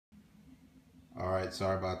Alright,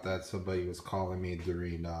 sorry about that. Somebody was calling me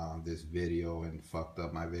during this video and fucked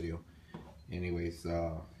up my video. Anyways,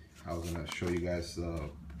 I was gonna show you guys the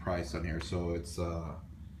price on here. So it's got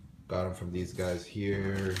them from these guys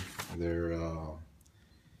here. They're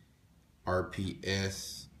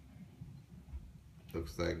RPS.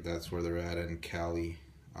 Looks like that's where they're at in Cali.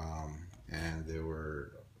 And they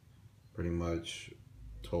were pretty much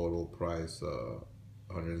total price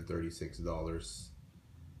 $136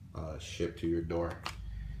 shipped to your door.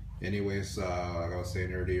 Anyways, like I was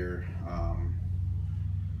saying earlier,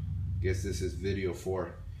 guess this is video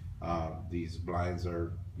 4. These blinds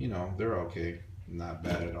are, they're okay, not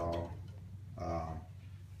bad at all.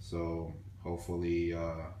 So hopefully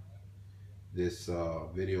this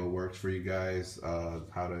video works for you guys,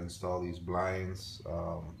 how to install these blinds.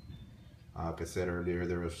 Like I said earlier,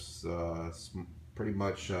 there was pretty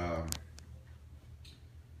much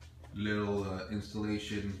little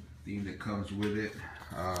installation theme that comes with it.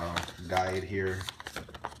 Guide here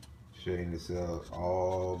showing this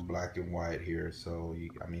all black and white here, so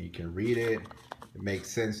you can read it, it makes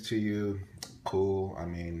sense to you, cool.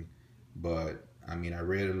 But I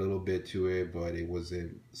read a little bit to it, but it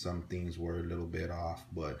wasn't, some things were a little bit off.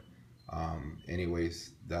 But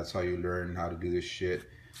anyways, that's how you learn how to do this shit,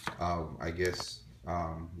 I guess,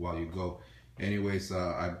 while you go. Anyways,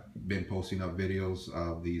 I've been posting up videos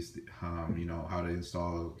of these, how to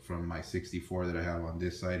install from my 64 that I have on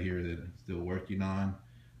this side here that I'm still working on.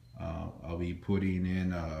 I'll be putting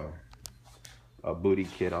in a booty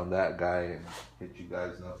kit on that guy and hit you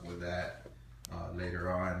guys up with that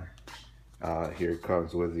later on. Here it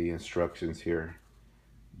comes with the instructions here.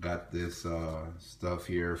 Got this stuff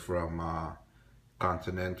here from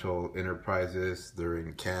Continental Enterprises. They're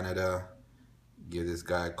in Canada. Give this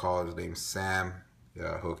guy a call. His name's Sam.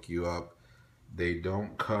 Yeah, hook you up. They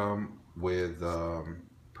don't come with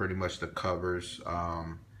pretty much the covers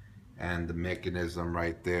and the mechanism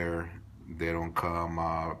right there. They don't come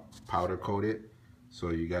powder coated, so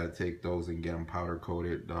you got to take those and get them powder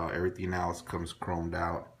coated. Everything else comes chromed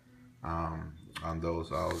out on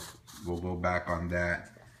those. We'll go back on that.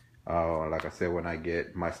 Like I said, when I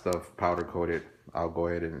get my stuff powder coated, I'll go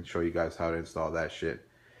ahead and show you guys how to install that shit.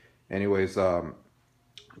 Anyways,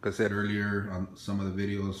 like I said earlier on some of the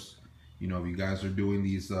videos, if you guys are doing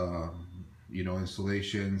these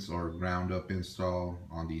installations or ground up install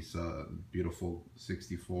on these beautiful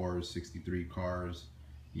 64s, 63 cars,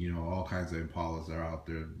 all kinds of Impalas are out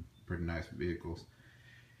there, pretty nice vehicles,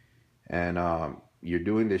 and you're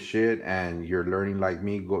doing this shit and you're learning like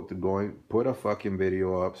me, put a fucking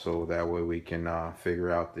video up so that way we can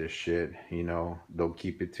figure out this shit. Don't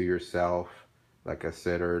keep it to yourself. Like I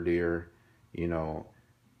said earlier, show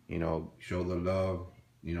the love,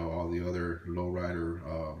 all the other lowrider,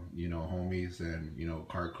 homies and,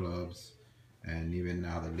 car clubs, and even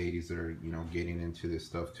now the ladies that are, getting into this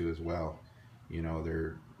stuff too as well.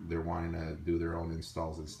 They're wanting to do their own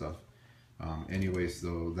installs and stuff. Anyways,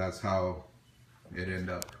 so that's how it ended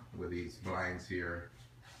up with these blinds here.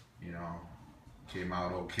 Came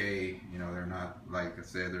out okay. They're not, like I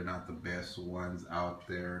said, they're not the best ones out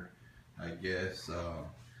there, I guess.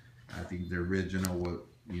 I think the original,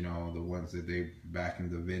 the ones that they back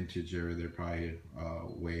in the vintage era, they're probably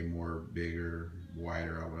way more bigger,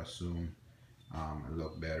 wider, I would assume, and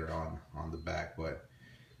look better on the back. But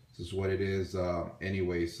this is what it is.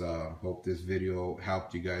 Anyways, hope this video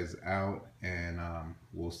helped you guys out, and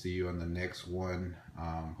we'll see you on the next one.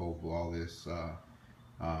 Hope all this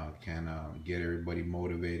can get everybody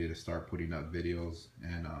motivated to start putting up videos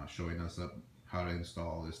and showing us up how to install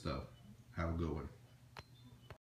all this stuff. Have a good one.